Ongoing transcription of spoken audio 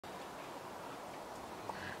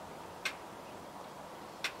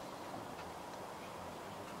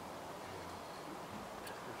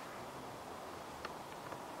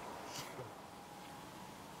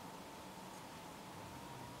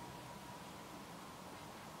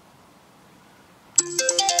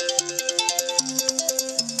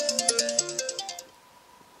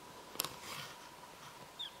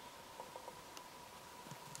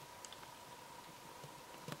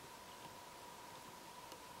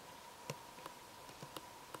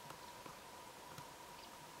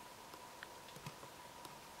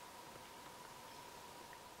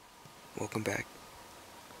welcome back.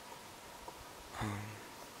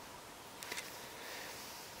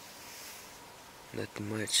 Nothing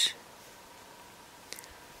much.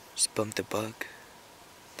 Just bumped the buck.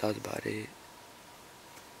 Thought about it.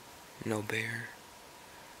 No bear.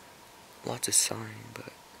 Lots of sign,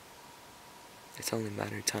 but it's only a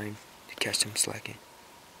matter of time to catch them slacking.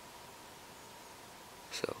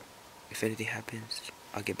 So, if anything happens,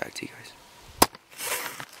 I'll get back to you guys.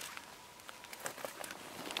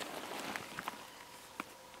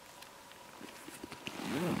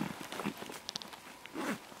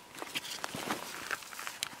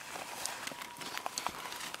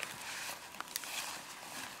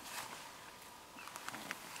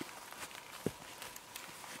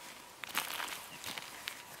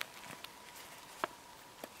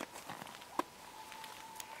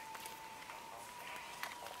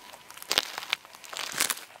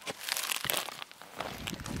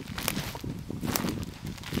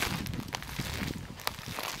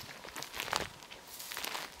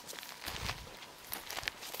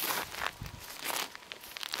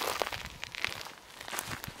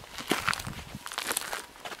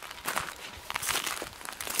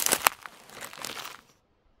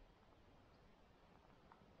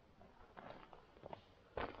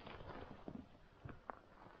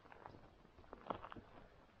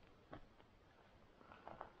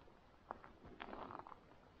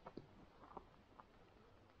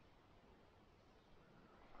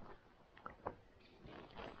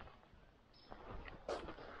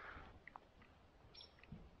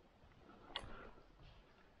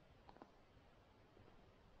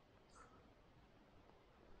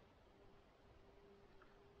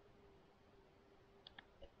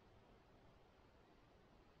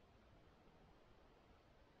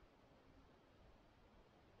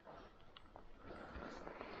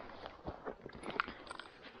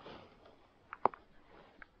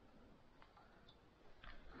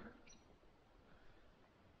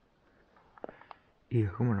 Iya,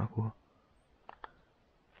 kemana aku?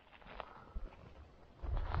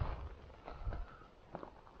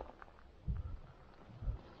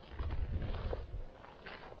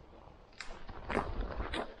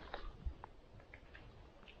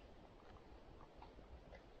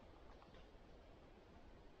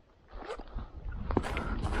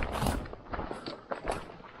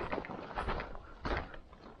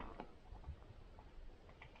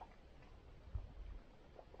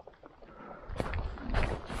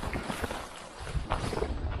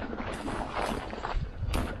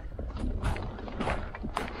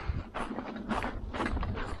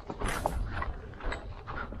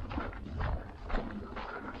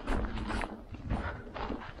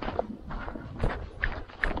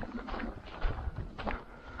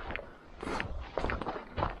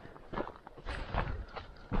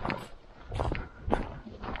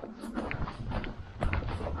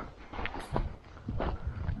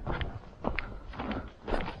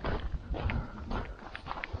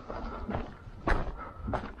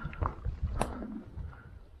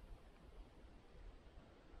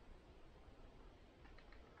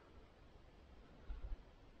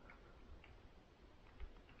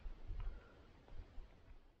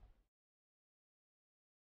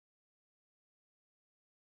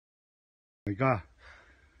 My God,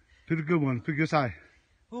 pretty good one, pretty good size.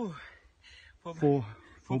 Ooh, Four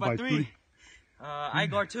by three. I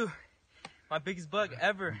guard too. My biggest buck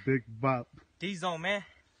ever. Big buck. D-zone, man.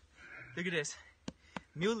 Look at this.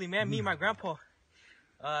 Muley, man. Me and my grandpa.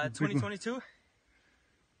 2022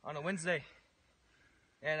 on a Wednesday.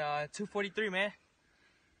 And 243, man.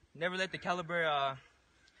 Never let the caliber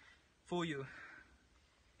fool you.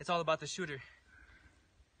 It's all about the shooter.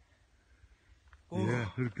 Ooh. Yeah,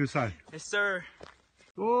 pretty good size. Yes, sir.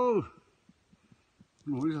 Oh,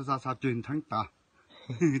 mỗi sa truyền thắng ta,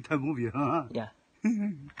 thay bố việc hả? Yeah.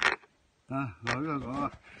 Rồi rồi.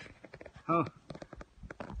 Thôi.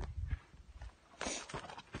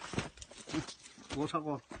 Bố sao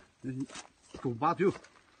con? Tụi ba thiếu.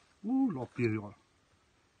 Lọt tiền rồi.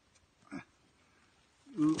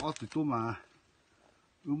 Ở từ tôi mà.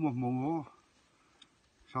 Một mồm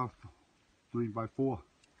sao? 3 by 4.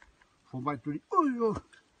 4 by 3. Ôi.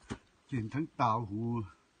 Truyền thắng tàu hù.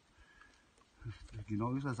 Kỳ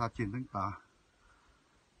nói sa truyền thắng tàu.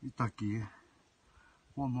 Ít ta kỳ.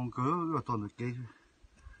 Mong cớ rồi toàn được cây.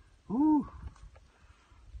 Mùa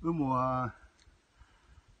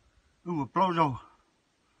bao rồi.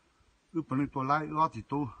本来ตัวไล่รอดติด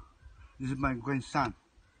ตัว This is my grandson,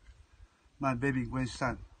 my baby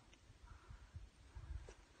grandson.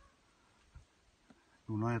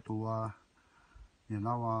 ตัวน้อยตัวเนี่ยเร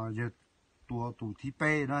าเยอะตัวที่เ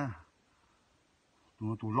ป้นะ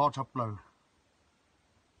ตัวรอดชับเลย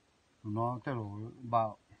nó tới rồi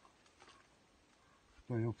about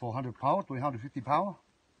 400 pounds, 350 pounds.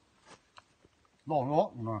 Long,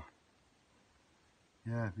 no.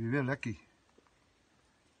 Yeah, we were lucky.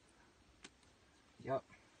 Yep.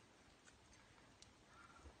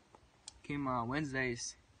 Came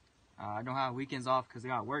Wednesdays. I don't have weekends off because I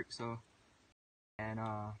got work. So, and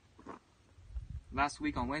last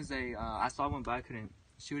week on Wednesday, I saw one, but I couldn't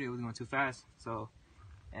shoot it. It was going too fast. So,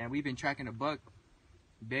 and we've been tracking a buck,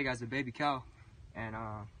 big as a baby cow, and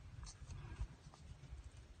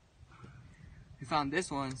we found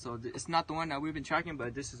this one. So it's not the one that we've been tracking,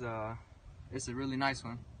 but this is it's a really nice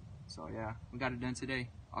one. So yeah, we got it done today,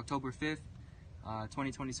 October 5th,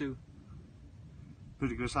 2022.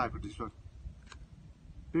 Pretty good size for this one.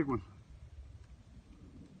 Big one.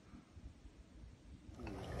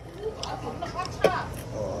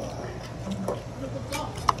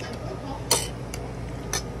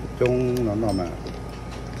 Chúng nó mà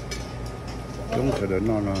chúng thì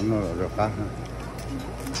nó rồi cá ha.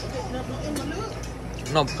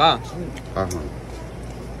 No, cá. Cá hả?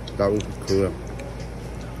 Tao khứa.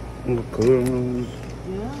 Khứa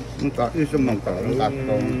nó cá ít some mong cá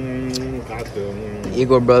cá tường.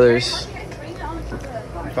 Igor Brothers.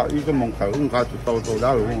 Cá ít some mong cá to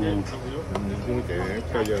đó luôn. cũng thế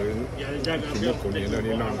bây giờ chỉ một cổ điện là đi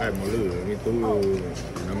non cái một lửa đi tu nó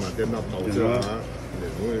mà tên nó tàu chưa mà để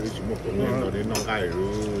nuôi chỉ một cổ điện là đi non cái rồi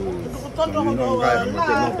non cái mà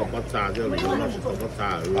tên nó tàu bắt xa chứ nó chỉ tàu bắt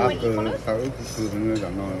xa rồi cứ như là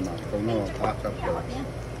nó mà không nó phát sắp rồi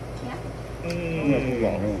nó không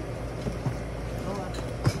bỏ đâu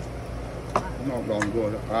nó đòn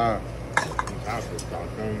rồi à ta phải tạo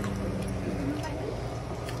trong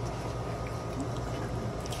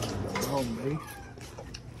homemade.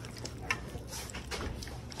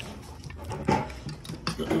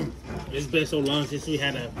 It's been so long since we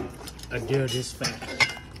had a deer this fat.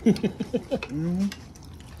 It's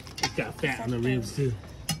got fat on the ribs too.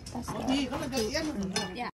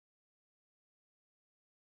 Yeah.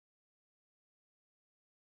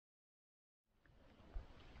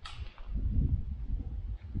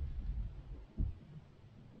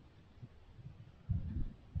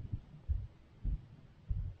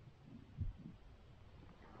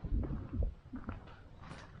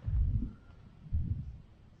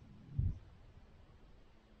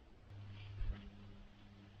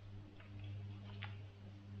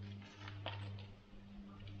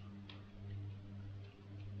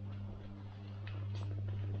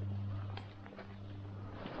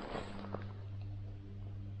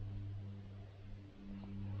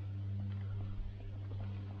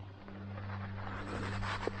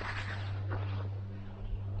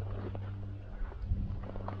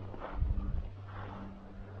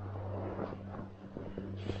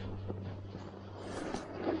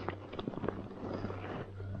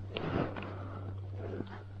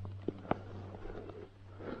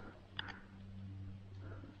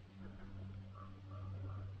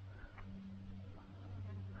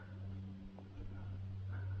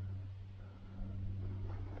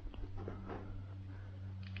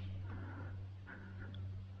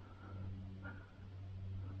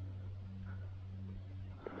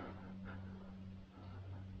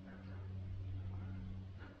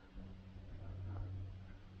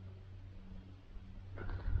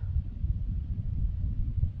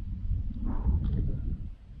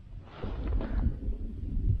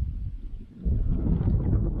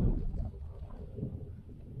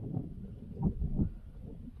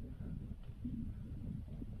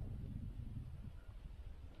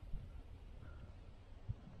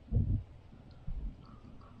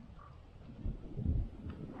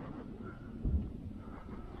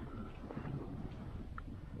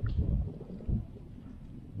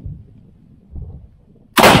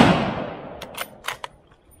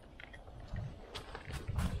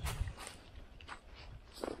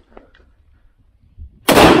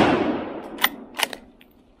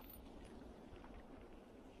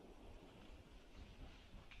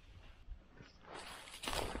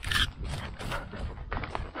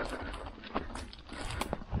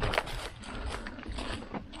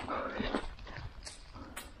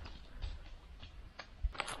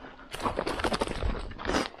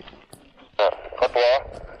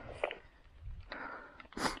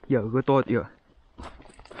 Giờ có to chưa?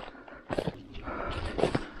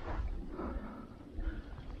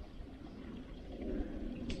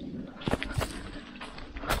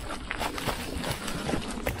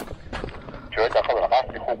觉得后边还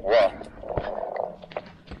是后补啊。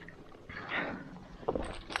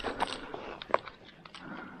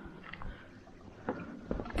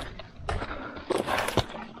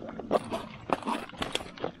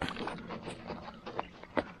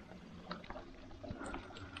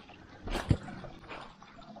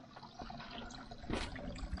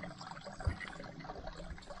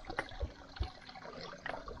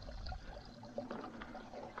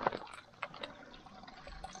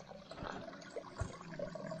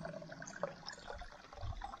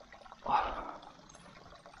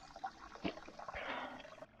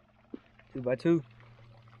2x2.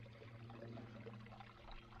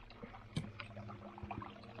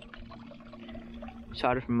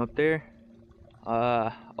 Shot it from up there,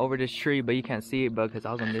 over this tree, but you can't see it, but because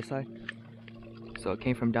I was on this side. So it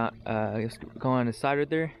came from down, it's going on the side right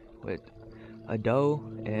there with a doe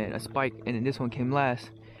and a spike, and then this one came last.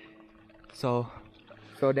 So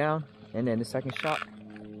fell down, and then the second shot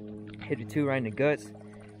hit the two right in the guts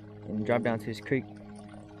and dropped down to this creek.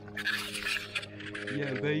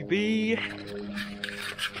 Yeah, baby.